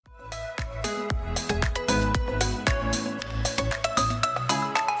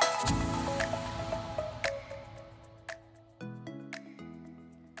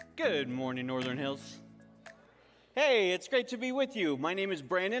Good morning, Northern Hills. Hey, it's great to be with you. My name is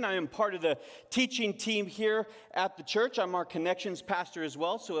Brandon. I am part of the teaching team here at the church. I'm our connections pastor as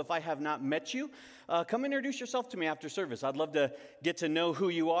well, so if I have not met you, come introduce yourself to me after service. I'd love to get to know who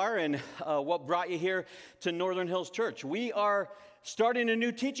you are and what brought you here to Northern Hills Church. We are starting a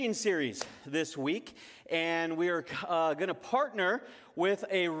new teaching series this week, and we are going to partner with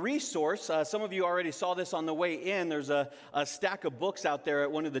a resource. Some of you already saw this on the way in. There's a stack of books out there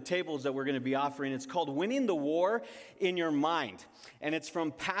at one of the tables that we're going to be offering. It's called Winning the War in Your Mind, and it's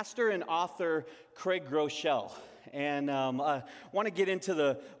from pastor and author Craig Groeschel. And I want to get into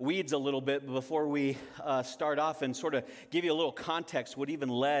the weeds a little bit before we start off and sort of give you a little context what even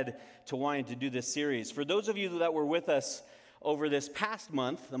led to wanting to do this series. For those of you that were with us over this past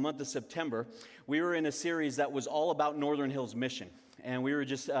month, the month of September, we were in a series that was all about Northern Hills mission. And we were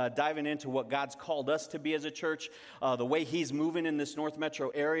just diving into what God's called us to be as a church, the way He's moving in this North Metro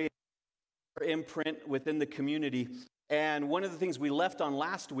area, our imprint within the community. And one of the things we left on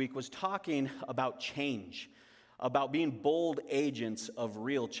last week was talking about change, about being bold agents of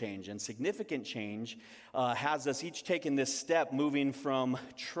real change. And significant change has us each taking this step, moving from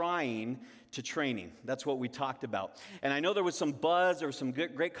trying to training. That's what we talked about. And I know there was some buzz, there was some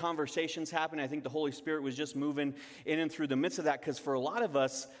great conversations happening. I think the Holy Spirit was just moving in and through the midst of that, because for a lot of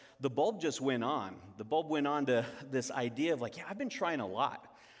us, the bulb just went on. The bulb went on to this idea of like, yeah, I've been trying a lot.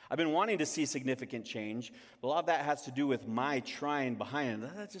 I've been wanting to see significant change, but a lot of that has to do with my trying behind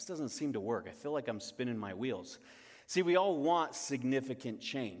it. That just doesn't seem to work. I feel like I'm spinning my wheels. See, we all want significant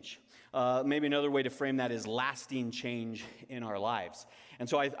change. Maybe another way to frame that is lasting change in our lives. And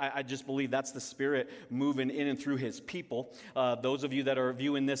so I just believe that's the Spirit moving in and through His people. Those of you that are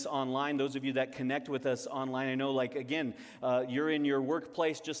viewing this online, those of you that connect with us online, I know, like, again, you're in your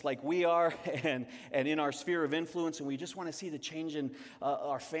workplace just like we are and in our sphere of influence, and we just want to see the change in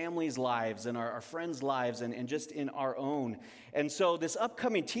our families' lives and our friends' lives and just in our own. And so this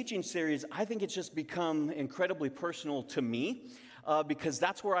upcoming teaching series, I think it's just become incredibly personal to me. Because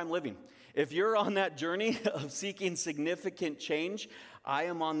that's where I'm living. If you're on that journey of seeking significant change, I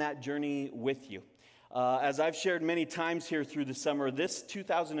am on that journey with you. As I've shared many times here through the summer, this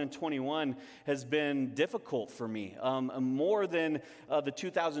 2021 has been difficult for me, more than the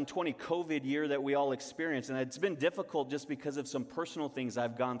 2020 COVID year that we all experienced. And it's been difficult just because of some personal things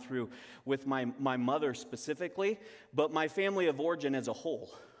I've gone through with my mother specifically, but my family of origin as a whole.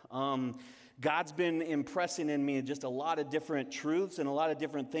 God's been impressing in me just a lot of different truths and a lot of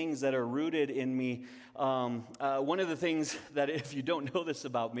different things that are rooted in me. One of the things that, if you don't know this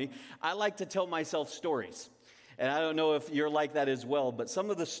about me, I like to tell myself stories. And I don't know if you're like that as well, but some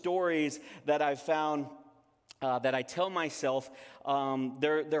of the stories that I've found that I tell myself,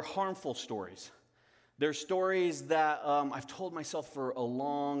 they're harmful stories. They're stories that I've told myself for a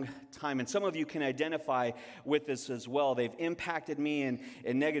long time, and some of you can identify with this as well. They've impacted me in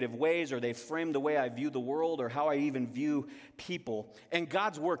negative ways, or they've framed the way I view the world or how I even view people. And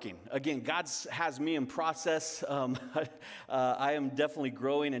God's working. Again, God has me in process. I am definitely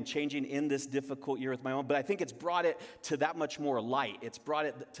growing and changing in this difficult year with my own, but I think it's brought it to that much more light. It's brought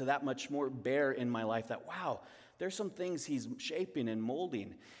it to that much more bare in my life that, wow, there's some things He's shaping and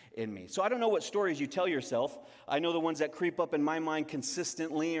molding in me. So I don't know what stories you tell yourself. I know the ones that creep up in my mind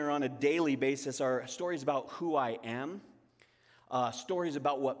consistently or on a daily basis are stories about who I am, stories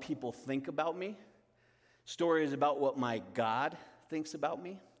about what people think about me, stories about what my God thinks about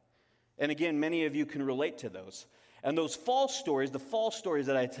me. And again, many of you can relate to those. And those false stories, the false stories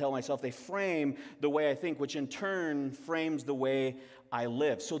that I tell myself, they frame the way I think, which in turn frames the way I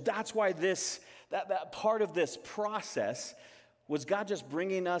live. So that's why that part of this process was God just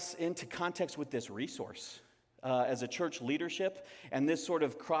bringing us into context with this resource as a church leadership and this sort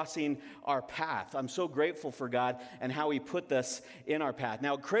of crossing our path. I'm so grateful for God and how He put this in our path.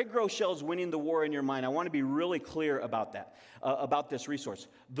 Now, Craig Groeschel's Winning the War in Your Mind, I want to be really clear about that, about this resource.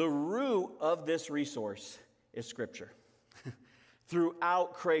 The root of this resource is Scripture.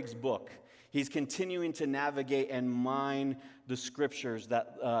 Throughout Craig's book, he's continuing to navigate and mine the Scriptures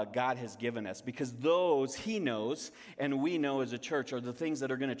that God has given us, because those He knows and we know as a church are the things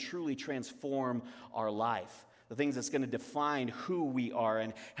that are going to truly transform our life, the things that's going to define who we are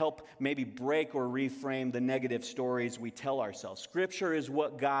and help maybe break or reframe the negative stories we tell ourselves. Scripture is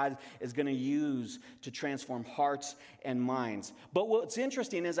what God is going to use to transform hearts and minds. But what's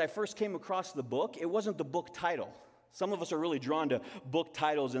interesting is I first came across the book, it wasn't the book title Some of us are really drawn to book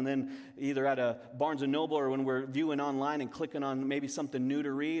titles, and then either at a Barnes & Noble or when we're viewing online and clicking on maybe something new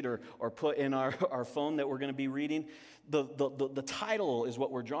to read or put in our phone that we're going to be reading, the title is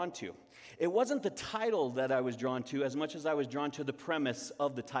what we're drawn to. It wasn't the title that I was drawn to as much as I was drawn to the premise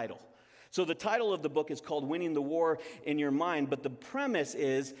of the title. So the title of the book is called Winning the War in Your Mind, but the premise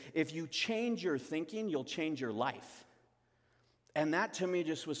is if you change your thinking, you'll change your life. And that to me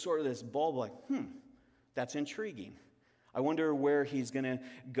just was sort of this bulb like, that's intriguing. I wonder where he's going to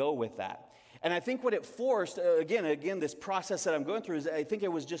go with that. And I think what it forced, again, this process that I'm going through is I think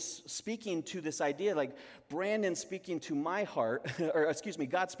it was just speaking to this idea, like Brandon speaking to my heart, or excuse me,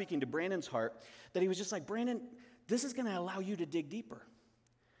 God speaking to Brandon's heart, that he was just like, Brandon, this is going to allow you to dig deeper.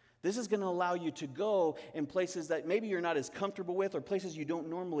 This is going to allow you to go in places that maybe you're not as comfortable with or places you don't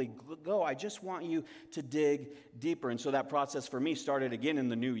normally go. I just want you to dig deeper. And so that process for me started again in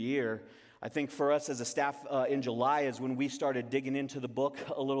the new year. I think for us as a staff in July is when we started digging into the book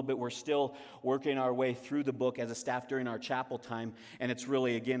a little bit. We're still working our way through the book as a staff during our chapel time, and it's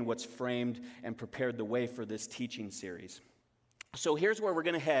really, again, what's framed and prepared the way for this teaching series. So here's where we're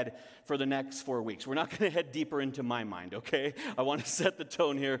going to head for the next 4 weeks. We're not going to head deeper into my mind, okay? I want to set the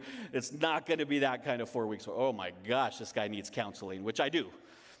tone here. It's not going to be that kind of 4 weeks. Oh my gosh, this guy needs counseling, which I do.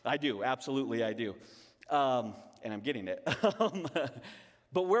 Absolutely I do. And I'm getting it.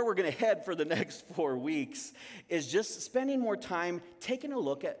 But where we're going to head for the next 4 weeks is just spending more time taking a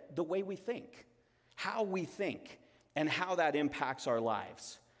look at the way we think, how we think, and how that impacts our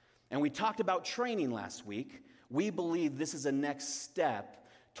lives. And we talked about training last week. We believe this is a next step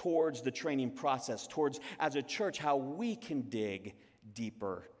towards the training process, towards, as a church, how we can dig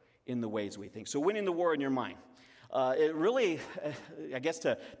deeper in the ways we think. So winning the war in your mind. It really, I guess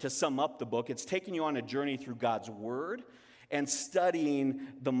to sum up the book, it's taking you on a journey through God's Word and studying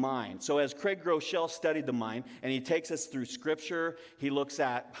the mind. So as Craig Groeschel studied the mind, and he takes us through Scripture, he looks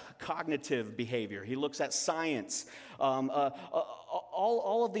at cognitive behavior, he looks at science.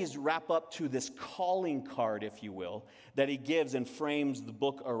 All of these wrap up to this calling card, if you will, that he gives and frames the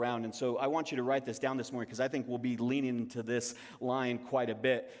book around. And so I want you to write this down this morning because I think we'll be leaning into this line quite a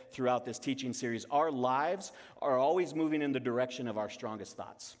bit throughout this teaching series. Our lives are always moving in the direction of our strongest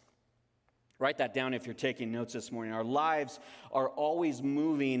thoughts. Write that down if you're taking notes this morning. Our lives are always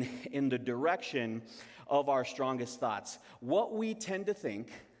moving in the direction of our strongest thoughts. What we tend to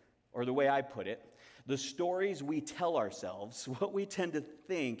think, or the way I put it, the stories we tell ourselves, what we tend to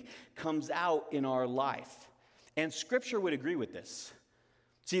think comes out in our life. And Scripture would agree with this.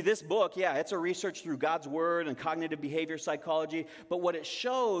 See, this book, it's a research through God's Word and cognitive behavior psychology, but what it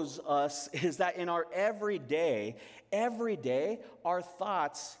shows us is that in our everyday, our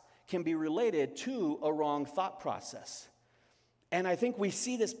thoughts can be related to a wrong thought process. And I think we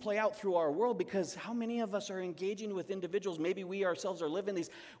see this play out through our world because how many of us are engaging with individuals, maybe we ourselves are living these,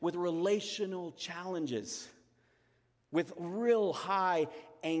 with relational challenges, with real high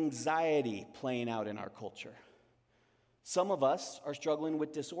anxiety playing out in our culture. Some of us are struggling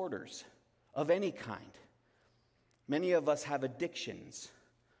with disorders of any kind. Many of us have addictions.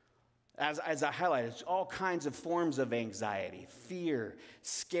 As I highlighted, all kinds of forms of anxiety, fear,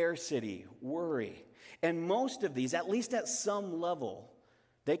 scarcity, worry. And most of these, at least at some level,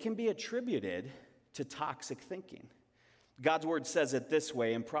 they can be attributed to toxic thinking. God's Word says it this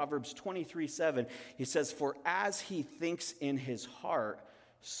way in Proverbs 23:7. He says, "For as he thinks in his heart,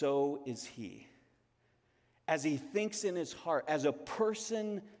 so is he." As he thinks in his heart, as a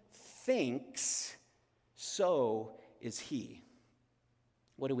person thinks, so is he.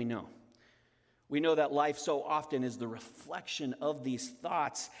 What do we know? We know that life so often is the reflection of these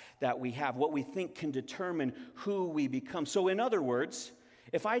thoughts that we have. What we think can determine who we become. So in other words,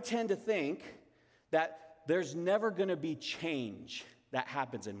 if I tend to think that there's never going to be change that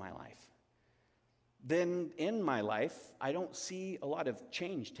happens in my life, then in my life, I don't see a lot of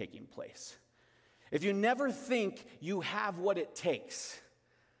change taking place. If you never think you have what it takes,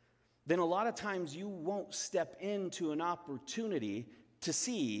 then a lot of times you won't step into an opportunity to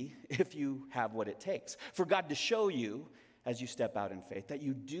see if you have what it takes. For God to show you, as you step out in faith, that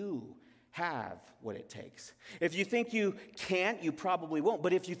you do have what it takes. If you think you can't, you probably won't.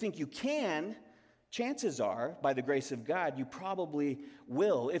 But if you think you can, chances are, by the grace of God, you probably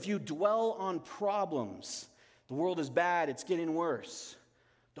will. If you dwell on problems, the world is bad, it's getting worse,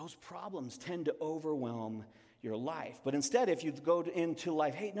 those problems tend to overwhelm your life. But instead, if you go into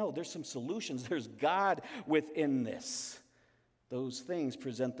life, hey, no, there's some solutions. There's God within this. Those things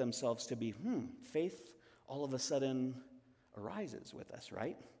present themselves to be, faith all of a sudden arises with us,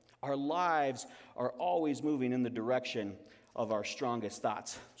 right? Our lives are always moving in the direction of our strongest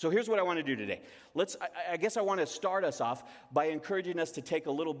thoughts. So here's what I want to do today. I guess I want to start us off by encouraging us to take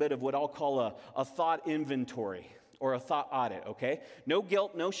a little bit of what I'll call a thought inventory or a thought audit, okay? No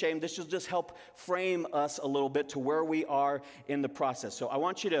guilt, no shame. This will just help frame us a little bit to where we are in the process. So I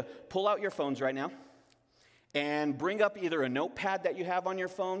want you to pull out your phones right now and bring up either a notepad that you have on your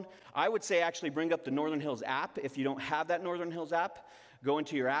phone. I would say actually bring up the Northern Hills app. If you don't have that Northern Hills app, go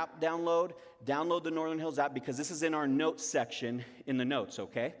into your app, download the Northern Hills app, because this is in our notes section in the notes,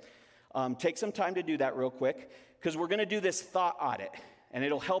 okay? Take some time to do that real quick, because we're going to do this thought audit, and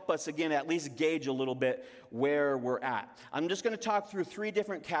it'll help us, again, at least gauge a little bit where we're at. I'm just going to talk through 3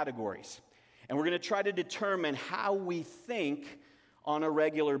 different categories, and we're going to try to determine how we think on a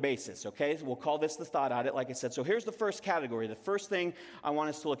regular basis, okay? So we'll call this the thought audit, like I said. So here's the first category, the first thing I want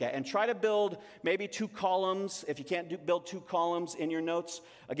us to look at. And try to build maybe 2 columns. If you can't build 2 columns in your notes,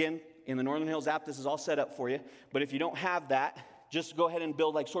 again, in the Northern Hills app, this is all set up for you. But if you don't have that, just go ahead and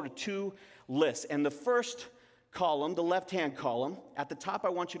build like sort of 2 lists. And the first column, the left-hand column, at the top I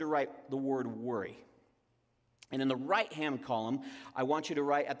want you to write the word worry. And in the right-hand column, I want you to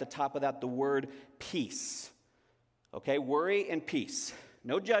write at the top of that the word peace. Okay, worry and peace.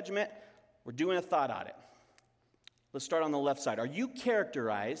 No judgment. We're doing a thought audit. Let's start on the left side. Are you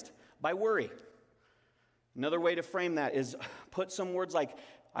characterized by worry? Another way to frame that is put some words like,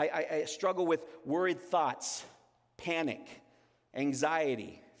 I struggle with worried thoughts, panic,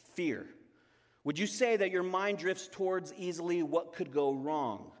 anxiety, fear. Would you say that your mind drifts towards easily what could go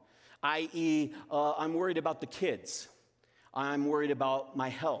wrong? I.e., I'm worried about the kids. I'm worried about my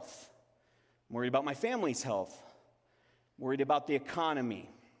health. I'm worried about my family's health. Worried about the economy.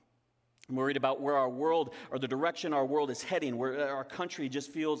 I'm worried about where our world, or the direction our world is heading, where our country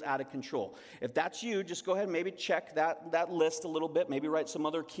just feels out of control. If that's you, just go ahead and maybe check that list a little bit. Maybe write some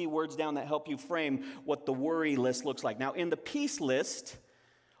other keywords down that help you frame what the worry list looks like. Now, in the peace list,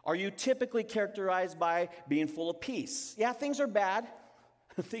 are you typically characterized by being full of peace? Yeah, things are bad.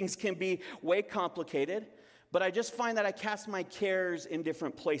 Things can be way complicated. But I just find that I cast my cares in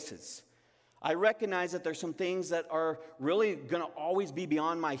different places. I recognize that there's some things that are really going to always be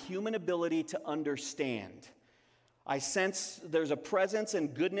beyond my human ability to understand. I sense there's a presence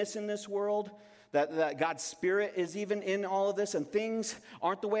and goodness in this world, that God's Spirit is even in all of this, and things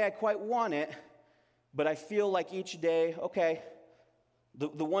aren't the way I quite want it, but I feel like each day, okay,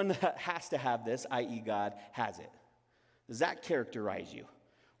 the one that has to have this, i.e. God, has it. Does that characterize you?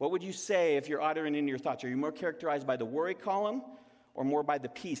 What would you say if you're auditing in your thoughts? Are you more characterized by the worry column or more by the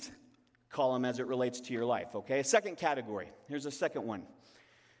peace column as it relates to your life, okay? Second category. Here's the second one.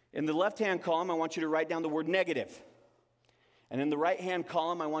 In the left-hand column, I want you to write down the word negative. And in the right-hand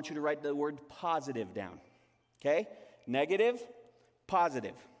column, I want you to write the word positive down, okay? Negative,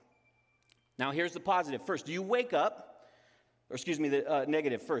 positive. Now, here's the positive. First, do you wake up, the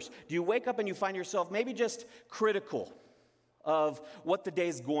negative first. Do you wake up and you find yourself maybe just critical of what the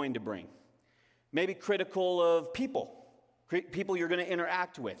day's going to bring? Maybe critical of people you're going to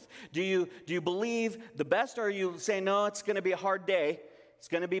interact with. Do you believe the best, or are you saying, no, it's going to be a hard day, it's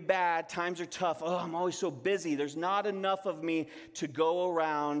going to be bad, times are tough, oh, I'm always so busy, there's not enough of me to go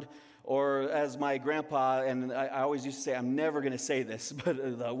around, or as my grandpa, and I always used to say, I'm never going to say this,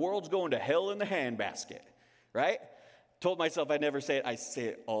 but the world's going to hell in the handbasket, right? Told myself I'd never say it, I say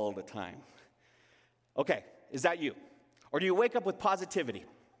it all the time. Okay, is that you? Or do you wake up with positivity?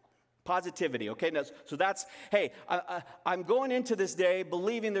 Positivity, okay? Now, so that's, hey, I'm going into this day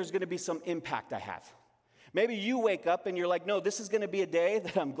believing there's going to be some impact I have. Maybe you wake up and you're like, no, this is going to be a day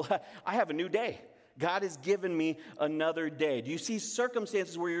that I'm glad I have a new day. God has given me another day. Do you see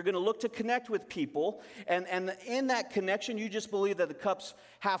circumstances where you're going to look to connect with people, and in that connection, you just believe that the cup's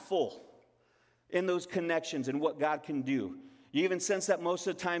half full in those connections and what God can do? You even sense that most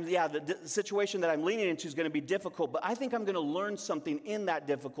of the time, yeah, the situation that I'm leaning into is going to be difficult, but I think I'm going to learn something in that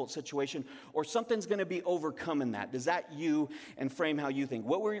difficult situation, or something's going to be overcome in that. Does that you and frame how you think?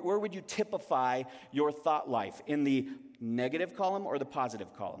 Where would you typify your thought life? In the negative column or the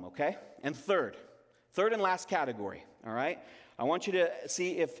positive column, okay? And third and last category, all right? I want you to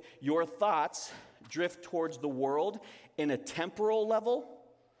see if your thoughts drift towards the world in a temporal level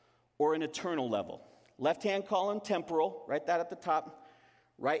or an eternal level. Left-hand column, temporal, write that at the top.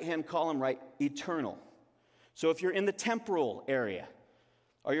 Right-hand column, write eternal. So if you're in the temporal area,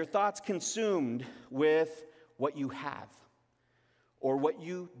 are your thoughts consumed with what you have or what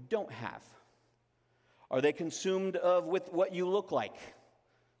you don't have? Are they consumed with what you look like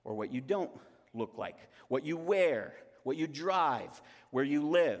or what you don't look like? What you wear, what you drive, where you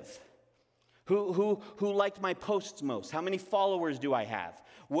live? Who liked my posts most? How many followers do I have?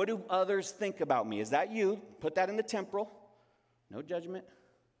 What do others think about me? Is that you? Put that in the temporal. No judgment.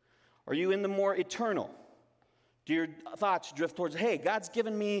 Are you in the more eternal? Do your thoughts drift towards, hey, God's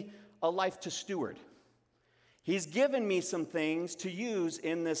given me a life to steward. He's given me some things to use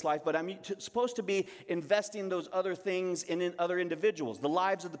in this life, but I'm supposed to be investing those other things in other individuals, the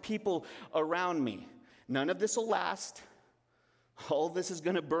lives of the people around me. None of this will last. All of this is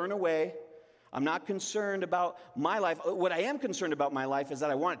going to burn away. I'm not concerned about my life. What I am concerned about my life is that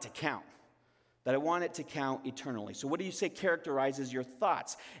I want it to count. That I want it to count eternally. So what do you say characterizes your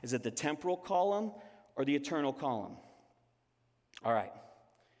thoughts? Is it the temporal column or the eternal column? All right.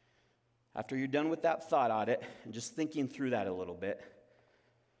 After you're done with that thought audit and just thinking through that a little bit,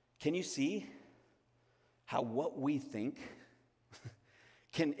 can you see how what we think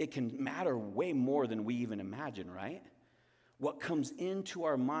it can matter way more than we even imagine, right? What comes into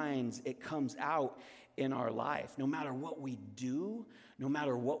our minds, it comes out in our life. No matter what we do, no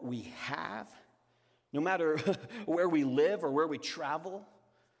matter what we have, no matter where we live or where we travel.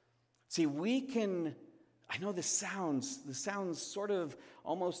 See, we can, I know this sounds sort of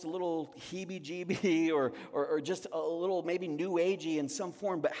almost a little heebie-jeebie or just a little maybe new agey in some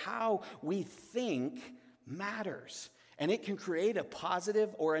form, but how we think matters. And it can create a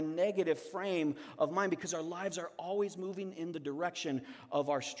positive or a negative frame of mind because our lives are always moving in the direction of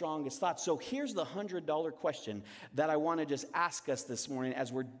our strongest thoughts. So here's the $100 question that I want to just ask us this morning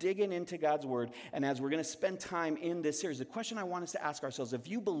as we're digging into God's Word and as we're going to spend time in this series. The question I want us to ask ourselves, if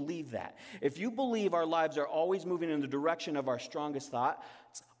you believe that, if you believe our lives are always moving in the direction of our strongest thought,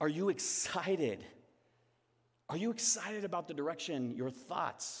 are you excited? Are you excited about the direction your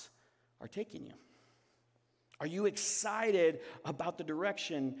thoughts are taking you? Are you excited about the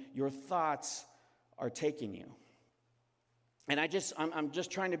direction your thoughts are taking you? And I'm just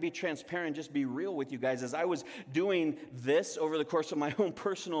trying to be transparent, just be real with you guys. As I was doing this over the course of my own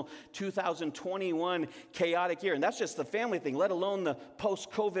personal 2021 chaotic year, and that's just the family thing, let alone the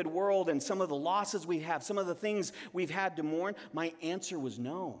post-COVID world and some of the losses we have, some of the things we've had to mourn, my answer was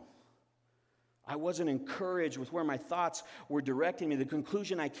no. I wasn't encouraged with where my thoughts were directing me. The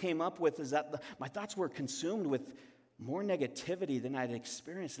conclusion I came up with is that my thoughts were consumed with more negativity than I'd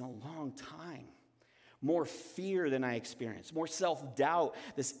experienced in a long time. More fear than I experienced, more self-doubt.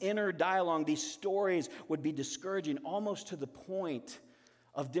 This inner dialogue, these stories would be discouraging almost to the point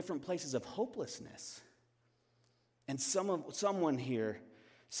of different places of hopelessness. And someone here,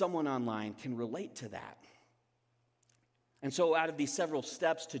 someone online can relate to that. And so out of these several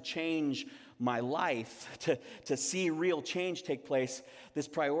steps to change my life, to see real change take place,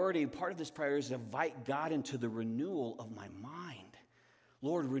 part of this priority is to invite God into the renewal of my mind.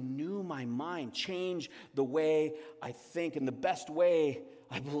 Lord, renew my mind, change the way I think. And the best way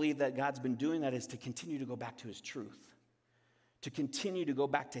I believe that God's been doing that is to continue to go back to His truth. To continue to go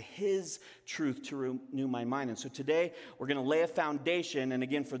back to His truth to renew my mind. And so today, we're going to lay a foundation. And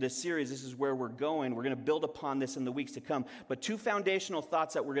again, for this series, this is where we're going. We're going to build upon this in the weeks to come. But two foundational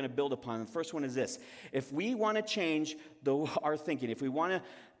thoughts that we're going to build upon. The first one is this. If we want to change our thinking, if we want to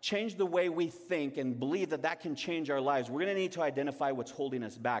change the way we think and believe that that can change our lives, we're going to need to identify what's holding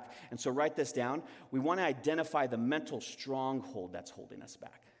us back. And so write this down. We want to identify the mental stronghold that's holding us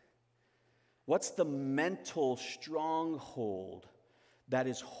back. What's the mental stronghold that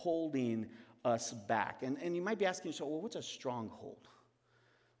is holding us back? And you might be asking yourself, well, what's a stronghold?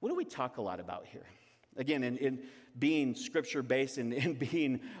 What do we talk a lot about here? Again, in being scripture-based and in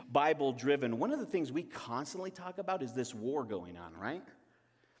being Bible-driven, one of the things we constantly talk about is this war going on, right?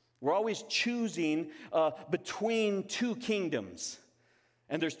 We're always choosing between two kingdoms.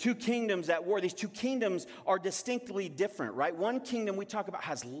 And there's two kingdoms at war. These two kingdoms are distinctly different, right? One kingdom we talk about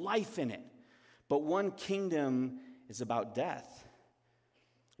has life in it. But one kingdom is about death.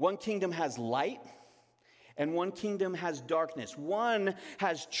 One kingdom has light, and one kingdom has darkness. One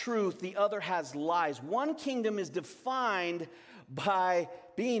has truth, the other has lies. One kingdom is defined by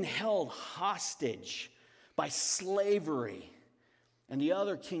being held hostage, by slavery, and the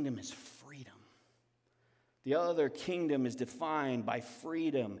other kingdom is freedom. The other kingdom is defined by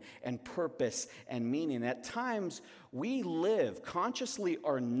freedom and purpose and meaning. At times, we live, consciously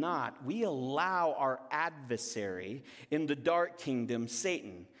or not, we allow our adversary in the dark kingdom,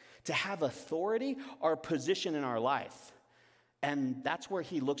 Satan, to have authority or position in our life. And that's where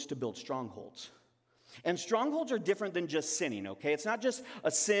he looks to build strongholds. And strongholds are different than just sinning, okay? It's not just a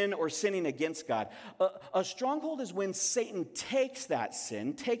sin or sinning against God. A stronghold is when Satan takes that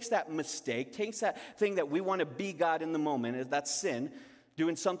sin, takes that mistake, takes that thing that we want to be God in the moment, that's sin,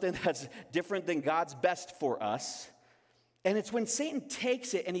 doing something that's different than God's best for us, And it's when Satan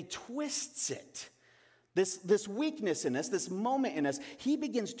takes it and he twists it, this weakness in us, this moment in us, he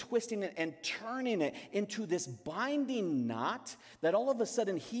begins twisting it and turning it into this binding knot that all of a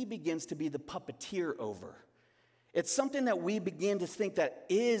sudden he begins to be the puppeteer over. It's something that we begin to think that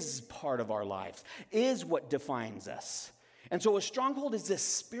is part of our lives, is what defines us. And so a stronghold is this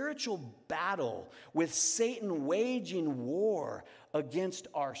spiritual battle with Satan waging war against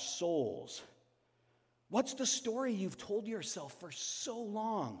our souls. What's the story you've told yourself for so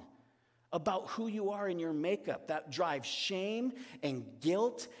long about who you are in your makeup that drives shame and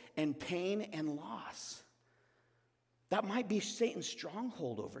guilt and pain and loss? That might be Satan's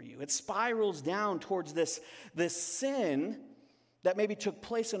stronghold over you. It spirals down towards this sin that maybe took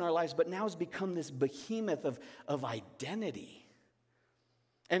place in our lives, but now has become this behemoth of identity.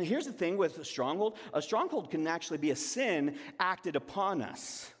 And here's the thing with a stronghold can actually be a sin acted upon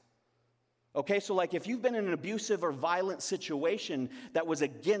us. Okay, so like if you've been in an abusive or violent situation that was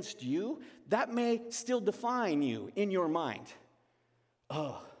against you, that may still define you in your mind.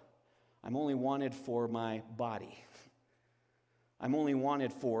 Oh, I'm only wanted for my body. I'm only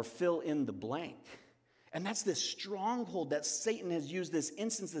wanted for fill in the blank. And that's this stronghold that Satan has used, this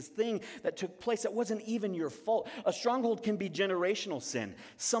instance, this thing that took place that wasn't even your fault. A stronghold can be generational sin,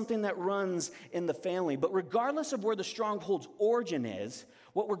 something that runs in the family. But regardless of where the stronghold's origin is,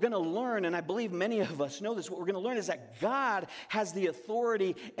 what we're going to learn, and I believe many of us know this, what we're going to learn is that God has the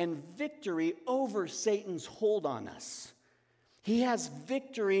authority and victory over Satan's hold on us. He has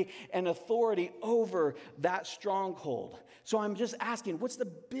victory and authority over that stronghold. So I'm just asking, what's the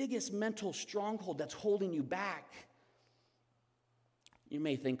biggest mental stronghold that's holding you back? You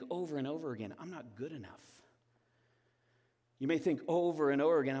may think over and over again, I'm not good enough. You may think over and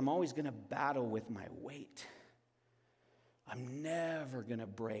over again, I'm always going to battle with my weight. I'm never going to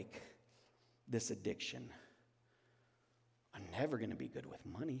break this addiction. I'm never going to be good with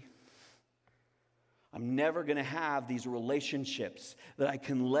money. I'm never going to have these relationships that I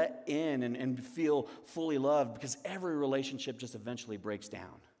can let in and feel fully loved, because every relationship just eventually breaks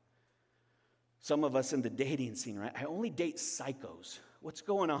down. Some of us in the dating scene, right? I only date psychos. What's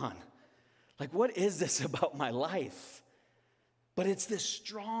going on? Like, what is this about my life? But it's this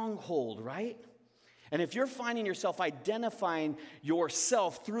stronghold, right? And if you're finding yourself identifying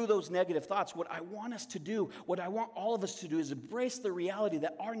yourself through those negative thoughts, what I want us to do, what I want all of us to do is embrace the reality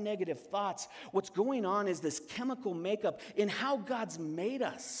that our negative thoughts, what's going on is this chemical makeup in how God's made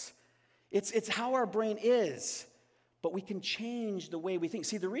us. It's how our brain is, but we can change the way we think.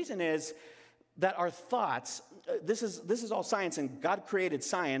 See, the reason is that our thoughts, this is all science, and God created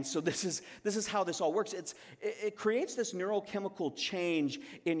science, so this is how this all works. It creates this neurochemical change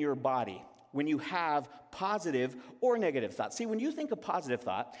in your body when you have positive or negative thoughts. See, when you think a positive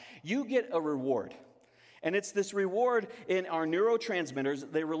thought, you get a reward. And it's this reward in our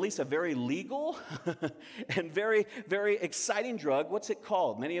neurotransmitters. They release a very legal and very, very exciting drug. What's it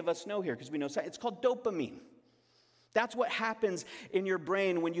called? Many of us know here because we know science. It's called dopamine. That's what happens in your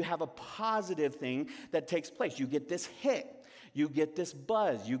brain when you have a positive thing that takes place. You get this hit. You get this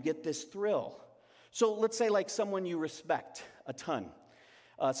buzz. You get this thrill. So let's say like someone you respect a ton.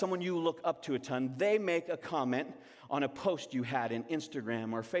 Someone you look up to a ton, they make a comment on a post you had in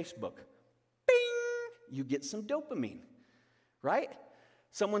Instagram or Facebook. Bing! You get some dopamine, right?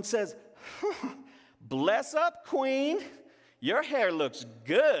 Someone says, bless up, queen. Your hair looks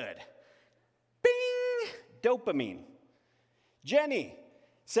good. Bing! Dopamine. Jenny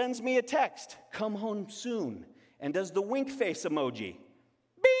sends me a text, come home soon, and does the wink face emoji.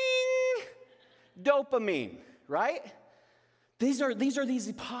 Bing! Dopamine, right? These are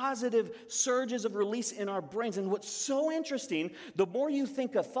these positive surges of release in our brains. And what's so interesting, the more you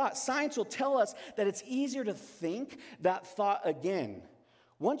think a thought, science will tell us that it's easier to think that thought again.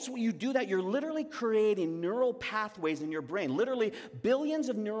 Once you do that, you're literally creating neural pathways in your brain, literally billions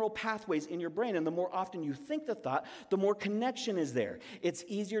of neural pathways in your brain. And the more often you think the thought, the more connection is there. It's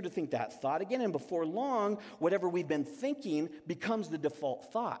easier to think that thought again. And before long, whatever we've been thinking becomes the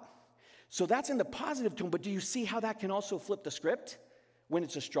default thought. So that's in the positive tone, but do you see how that can also flip the script when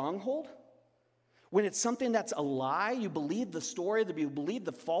it's a stronghold? When it's something that's a lie, you believe the story, you believe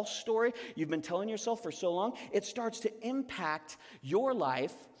the false story you've been telling yourself for so long, it starts to impact your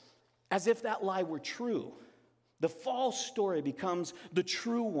life as if that lie were true. The false story becomes the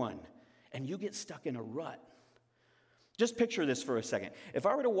true one, and you get stuck in a rut. Just picture this for a second. If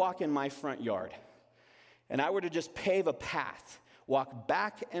I were to walk in my front yard, and I were to just pave a path, walk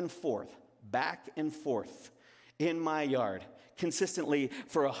back and forth in my yard consistently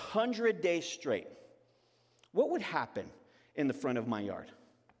for 100 days straight, what would happen in the front of my yard?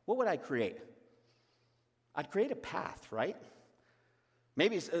 What would I create? I'd create a path, right?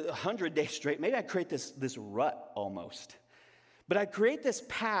 Maybe it's 100 days straight. Maybe I'd create this rut almost. But I'd create this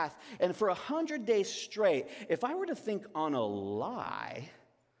path, and for 100 days straight, if I were to think on a lie,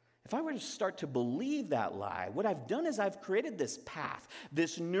 if I were to start to believe that lie, what I've done is I've created this path,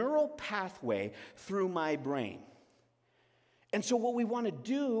 this neural pathway through my brain. And so what we want to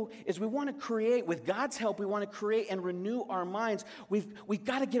do is we want to create, with God's help, we want to create and renew our minds. We've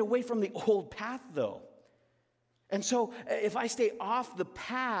got to get away from the old path, though. And so if I stay off the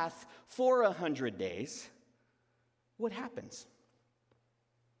path for 100 days, what happens?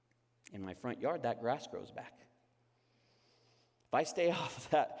 In my front yard, that grass grows back. If I stay off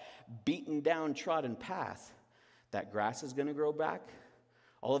that beaten down, trodden path, that grass is going to grow back.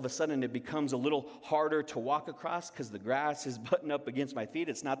 All of a sudden, it becomes a little harder to walk across because the grass is buttoned up against my feet.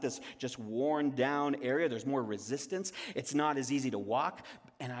 It's not this just worn down area. There's more resistance. It's not as easy to walk.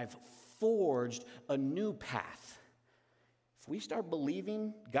 And I've forged a new path. If we start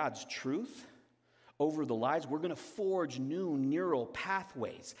believing God's truth over the lies, we're going to forge new neural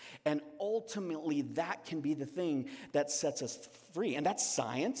pathways. And ultimately, that can be the thing that sets us free. And that's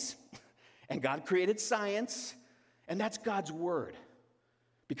science. And God created science. And that's God's word.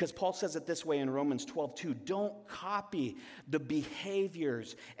 Because Paul says it this way in Romans 12:2, don't copy the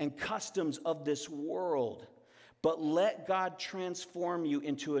behaviors and customs of this world, but let God transform you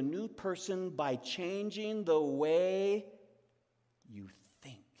into a new person by changing the way you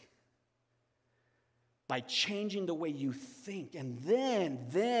think. By changing the way you think. And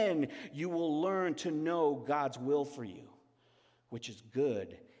then you will learn to know God's will for you, which is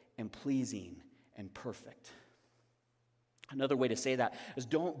good and pleasing and perfect. Another way to say that is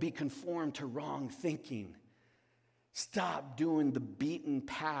don't be conformed to wrong thinking. Stop doing the beaten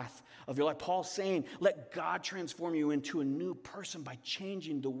path of your life. Paul's saying, let God transform you into a new person by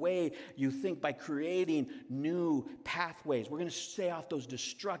changing the way you think, by creating new pathways. We're going to stay off those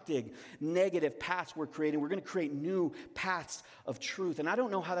destructive, negative paths we're creating. We're going to create new paths of truth. And I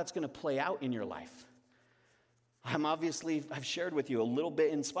don't know how that's going to play out in your life. I've shared with you a little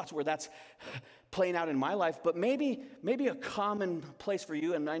bit in spots where that's playing out in my life, but maybe a common place for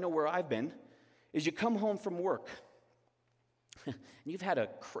you, and I know where I've been, is you come home from work, and you've had a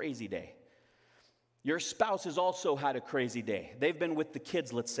crazy day. Your spouse has also had a crazy day. They've been with the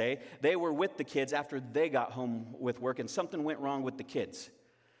kids, let's say. They were with the kids after they got home with work, and something went wrong with the kids.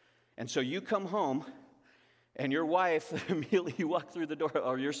 And so you come home, and your wife, immediately you walk through the door,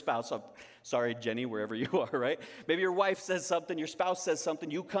 or your spouse, sorry, Jenny, wherever you are, right? Maybe your wife says something, your spouse says something,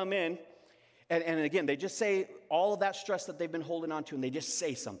 you come in, and again, they just say all of that stress that they've been holding on to, and they just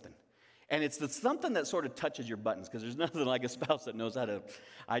say something. And it's something that sort of touches your buttons, because there's nothing like a spouse that knows how to,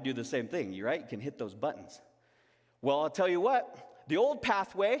 I do the same thing, right? You can hit those buttons. Well, I'll tell you what, the old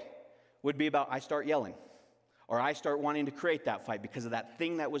pathway would be about I start yelling. Or I start wanting to create that fight because of that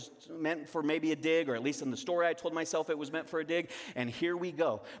thing that was meant for maybe a dig, or at least in the story I told myself it was meant for a dig, and here we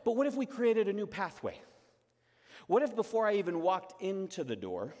go. But what if we created a new pathway? What if before I even walked into the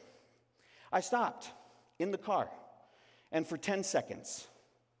door, I stopped in the car, and for 10 seconds,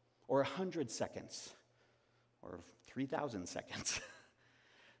 or 100 seconds, or 3,000 seconds,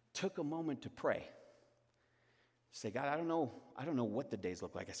 took a moment to pray. Say, God, I don't know what the days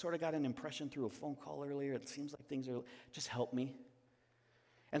look like. I sort of got an impression through a phone call earlier. It seems like things are, just help me.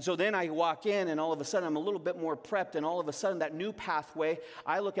 And so then I walk in, and all of a sudden I'm a little bit more prepped, and all of a sudden that new pathway,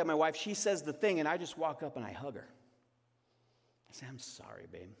 I look at my wife, she says the thing, and I just walk up and I hug her. I say, I'm sorry,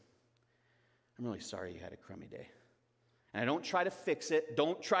 babe. I'm really sorry you had a crummy day. And I don't try to fix it.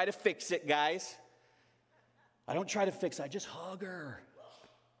 Don't try to fix it, guys. I don't try to fix it. I just hug her.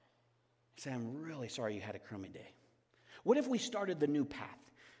 I say, I'm really sorry you had a crummy day. What if we started the new path?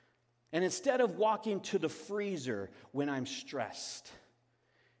 And instead of walking to the freezer when I'm stressed,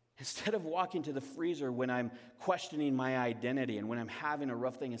 instead of walking to the freezer when I'm questioning my identity and when I'm having a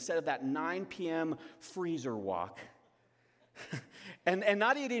rough thing, instead of that 9 p.m. freezer walk, and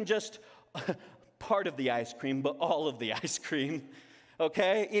not eating just part of the ice cream, but all of the ice cream,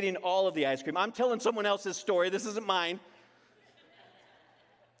 okay? Eating all of the ice cream. I'm telling someone else's story. This isn't mine.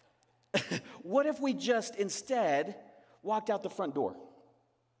 What if we just instead walked out the front door?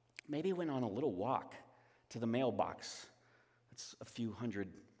 Maybe went on a little walk to the mailbox. It's a few hundred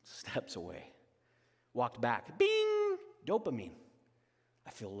steps away. Walked back. Bing! Dopamine.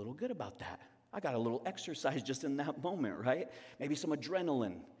 I feel a little good about that. I got a little exercise just in that moment, right? Maybe some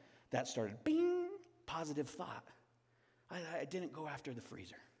adrenaline. That started. Bing! Positive thought. I didn't go after the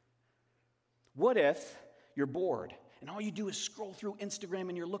freezer. What if you're bored and all you do is scroll through Instagram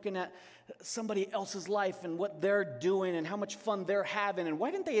and you're looking at somebody else's life and what they're doing and how much fun they're having, and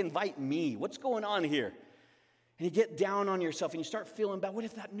why didn't they invite me? What's going on here? And you get down on yourself and you start feeling bad. What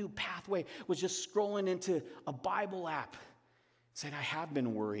if that new pathway was just scrolling into a Bible app saying, I have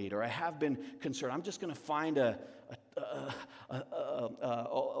been worried or I have been concerned. I'm just going to find a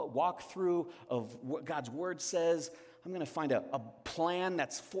walkthrough of what God's word says. I'm going to find a plan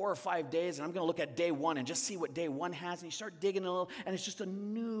that's 4 or 5 days, and I'm going to look at day 1 and just see what day 1 has. And you start digging a little, and it's just a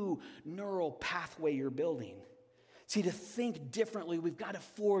new neural pathway you're building. See, to think differently, we've got to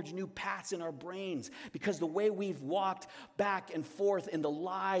forge new paths in our brains, because the way we've walked back and forth in the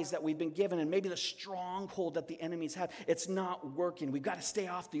lies that we've been given and maybe the stronghold that the enemies have, it's not working. We've got to stay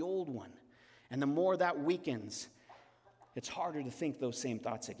off the old one. And the more that weakens, it's harder to think those same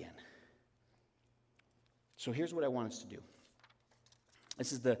thoughts again. So here's what I want us to do.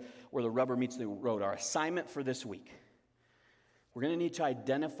 This is where the rubber meets the road. Our assignment for this week. We're going to need to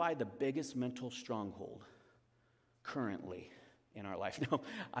identify the biggest mental stronghold currently in our life. No,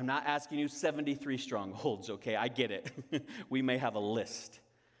 I'm not asking you 73 strongholds, okay? I get it. We may have a list.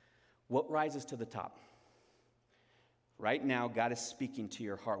 What rises to the top? Right now, God is speaking to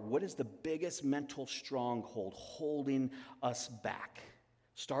your heart. What is the biggest mental stronghold holding us back?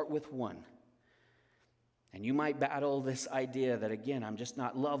 Start with one. And you might battle this idea that, again, I'm just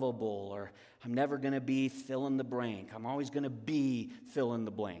not lovable, or I'm never going to be fill in the blank. I'm always going to be fill in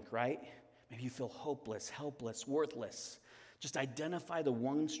the blank, right? Maybe you feel hopeless, helpless, worthless. Just identify the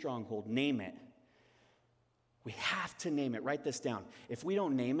one stronghold. Name it. We have to name it. Write this down. If we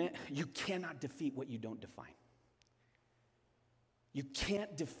don't name it, you cannot defeat what you don't define. You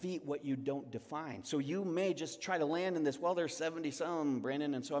can't defeat what you don't define. So you may just try to land in this, well, there's 70-some,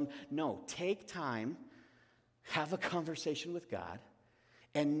 Brandon, and so on. No, take time, have a conversation with God,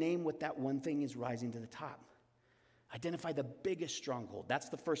 and name what that one thing is rising to the top. Identify the biggest stronghold. That's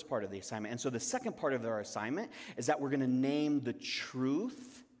the first part of the assignment. And so the second part of our assignment is that we're going to name the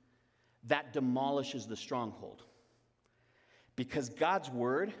truth that demolishes the stronghold. Because God's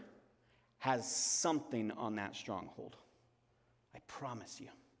word has something on that stronghold. I promise you.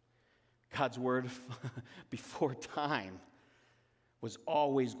 God's word before time was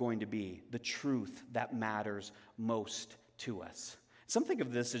always going to be the truth that matters most to us. Some think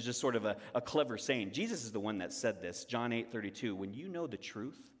of this as just sort of a clever saying. Jesus is the one that said this, John 8:32. When you know the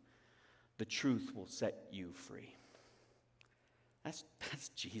truth will set you free. That's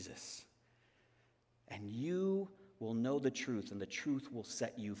Jesus. And you will know the truth, and the truth will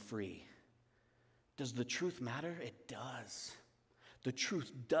set you free. Does the truth matter? It does. The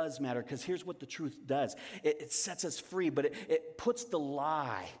truth does matter, because here's what the truth does. It sets us free, but it puts the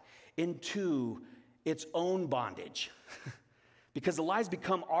lie into its own bondage. Because the lies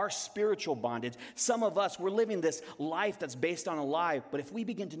become our spiritual bondage. Some of us, we're living this life that's based on a lie, but if we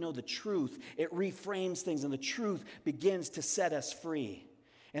begin to know the truth, it reframes things, and the truth begins to set us free.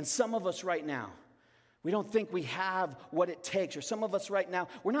 And some of us right now, we don't think we have what it takes. Or some of us right now,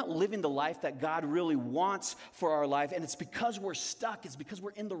 we're not living the life that God really wants for our life. And it's because we're stuck. It's because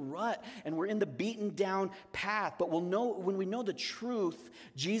we're in the rut and we're in the beaten down path. But we'll know when we know the truth,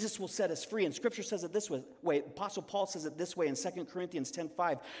 Jesus will set us free. And Scripture says it this way. Apostle Paul says it this way in 2 Corinthians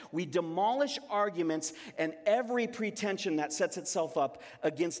 10:5. We demolish arguments and every pretension that sets itself up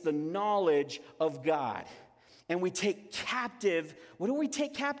against the knowledge of God. And we take captive, what do we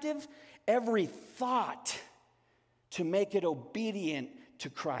take captive? Every thought to make it obedient to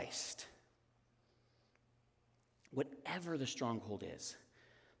Christ. Whatever the stronghold is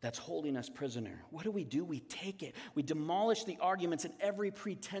that's holding us prisoner, what do? We take it. We demolish the arguments and every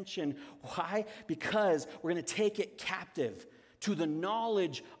pretension. Why? Because we're going to take it captive to the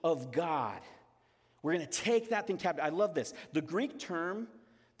knowledge of God. We're going to take that thing captive. I love this. The Greek term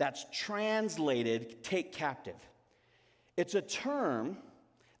that's translated take captive, it's a term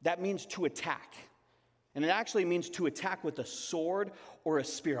that means to attack. And it actually means to attack with a sword or a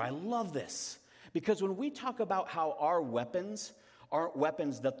spear. I love this. Because when we talk about how our weapons aren't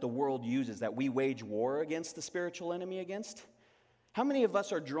weapons that the world uses, that we wage war against the spiritual enemy against, how many of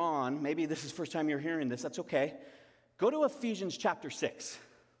us are drawn, maybe this is the first time you're hearing this, that's okay. Go to Ephesians chapter 6.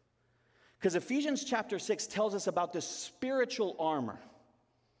 Because Ephesians chapter 6 tells us about the spiritual armor.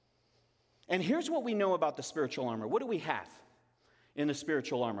 And here's what we know about the spiritual armor. What do we have in the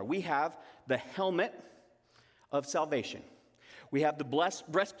spiritual armor? We have the helmet of salvation. We have the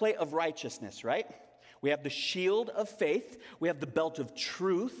breastplate of righteousness, right? We have the shield of faith. We have the belt of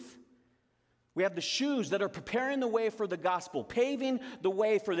truth. We have the shoes that are preparing the way for the gospel, paving the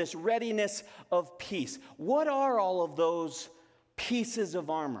way for this readiness of peace. What are all of those pieces of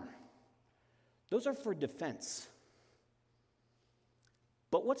armor? Those are for defense.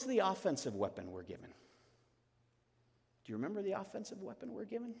 But what's the offensive weapon we're given? Do you remember the offensive weapon we're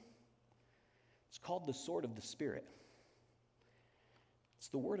given? It's called the sword of the Spirit. It's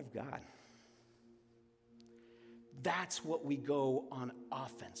the Word of God. That's what we go on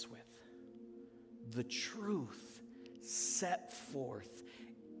offense with. The truth set forth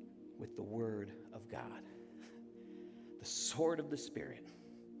with the Word of God. The sword of the Spirit,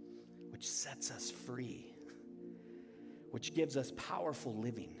 which sets us free, which gives us powerful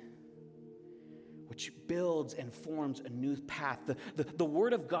living, which builds and forms a new path. The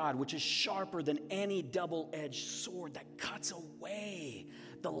Word of God, which is sharper than any double-edged sword that cuts away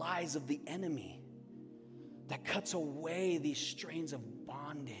the lies of the enemy, that cuts away these strains of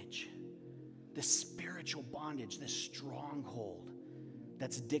bondage, this spiritual bondage, this stronghold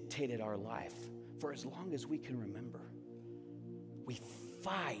that's dictated our life for as long as we can remember. We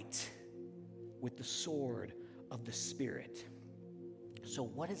fight with the sword of the Spirit. So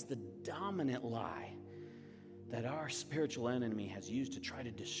what is the dominant lie that our spiritual enemy has used to try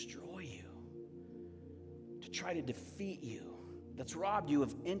to destroy you, to try to defeat you, that's robbed you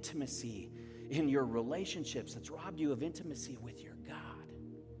of intimacy in your relationships, that's robbed you of intimacy with your God?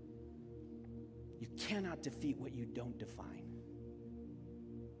 You cannot defeat what you don't define.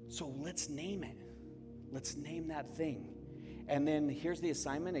 So let's name it. Let's name that thing. And then here's the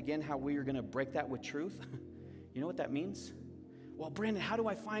assignment, again, how we are going to break that with truth. You know what that means? Well, Brandon, how do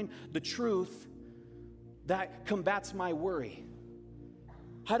I find the truth that combats my worry?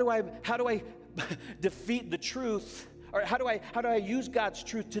 How do I defeat the truth? Or how do I use God's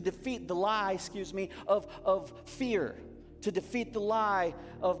truth to defeat the lie, of fear, to defeat the lie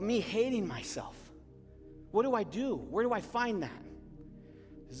of me hating myself? What do I do? Where do I find that?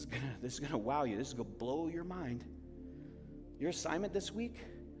 This is gonna wow you. This is gonna blow your mind. Your assignment this week?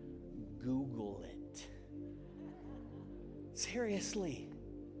 Google it. Seriously.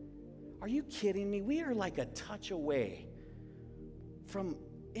 Are you kidding me? We are like a touch away from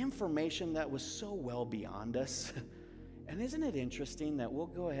information that was so well beyond us. And isn't it interesting that we'll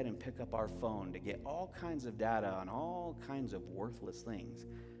go ahead and pick up our phone to get all kinds of data on all kinds of worthless things?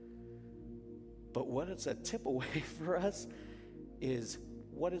 But what it's a tip away for us is,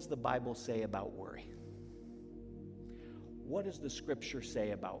 what does the Bible say about worry? What does the Scripture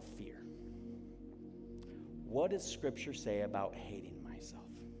say about fear? What does Scripture say about hating myself?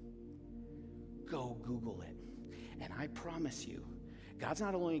 Go Google it. And I promise you, God's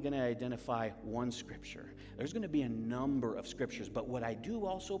not only going to identify one Scripture. There's going to be a number of Scriptures. But what I do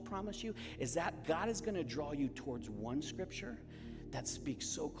also promise you is that God is going to draw you towards one Scripture that speaks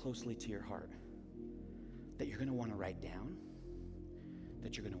so closely to your heart that you're going to want to write down,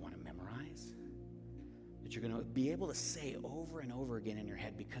 that you're going to want to memorize, that you're going to be able to say over and over again in your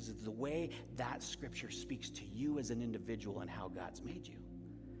head because of the way that Scripture speaks to you as an individual and how God's made you.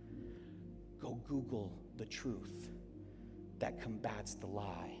 Go Google the truth that combats the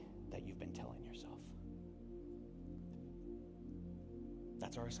lie that you've been telling yourself.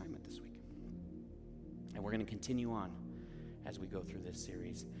 That's our assignment this week. And we're going to continue on as we go through this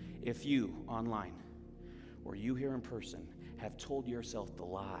series. If you, online, or you here in person, have told yourself the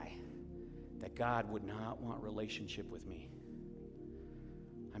lie that God would not want relationship with me,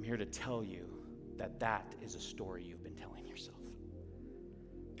 I'm here to tell you that that is a story you've been telling yourself.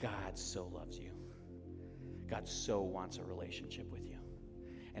 God so loves you. God so wants a relationship with you.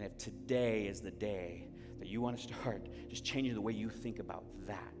 And if today is the day that you want to start just changing the way you think about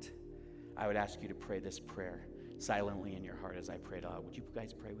that, I would ask you to pray this prayer silently in your heart as I pray it out. Would you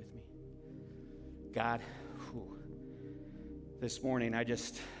guys pray with me? God, this morning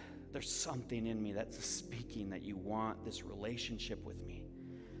there's something in me that's speaking that you want this relationship with me,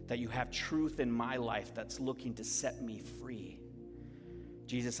 that you have truth in my life that's looking to set me free.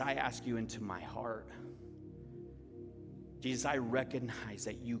 Jesus, I ask you into my heart. Jesus, I recognize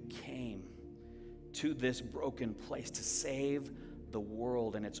that you came to this broken place to save the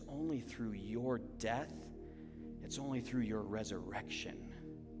world, and it's only through your death, it's only through your resurrection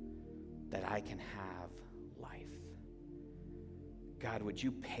that I can have life. God, would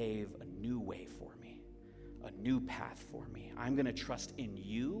you pave a new way for me, a new path for me? I'm going to trust in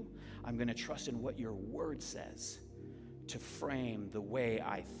you. I'm going to trust in what your word says to frame the way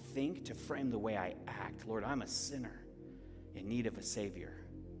I think, to frame the way I act. Lord, I'm a sinner in need of a Savior.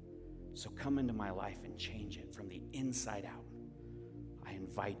 So come into my life and change it from the inside out. I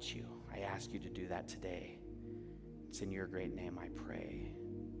invite you. I ask you to do that today. It's in your great name I pray.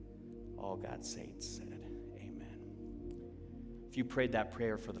 All God's saints said, amen. If you prayed that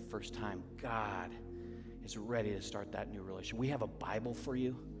prayer for the first time, God is ready to start that new relationship. We have a Bible for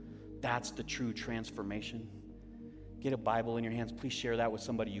you. That's the true transformation. Get a Bible in your hands. Please share that with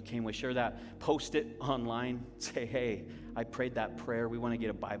somebody you came with. Share that. Post it online. Say, hey, I prayed that prayer. We want to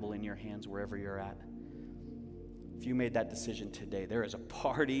get a Bible in your hands wherever you're at. If you made that decision today, there is a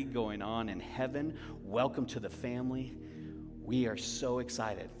party going on in heaven. Welcome to the family. We are so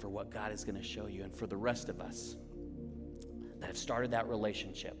excited for what God is going to show you, and for the rest of us that have started that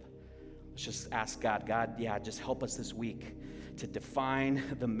relationship. Let's just ask God, just help us this week to define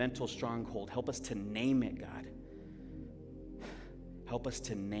the mental stronghold. Help us to name it, God. Help us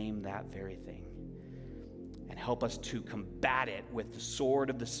to name that very thing. And help us to combat it with the sword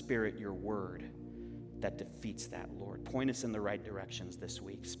of the Spirit, your word, that defeats that, Lord. Point us in the right directions this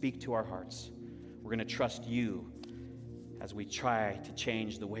week. Speak to our hearts. We're going to trust you as we try to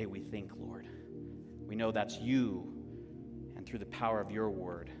change the way we think, Lord. We know that's you, and through the power of your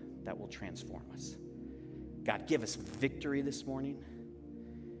word, that will transform us. God, give us victory this morning.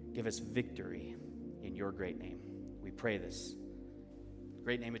 Give us victory in your great name. We pray this.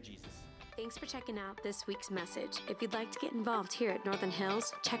 Great name of Jesus. Thanks for checking out this week's message. If you'd like to get involved here at Northern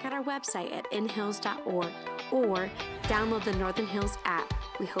Hills, check out our website at inhills.org or download the Northern Hills app.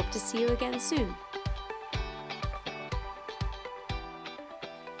 We hope to see you again soon.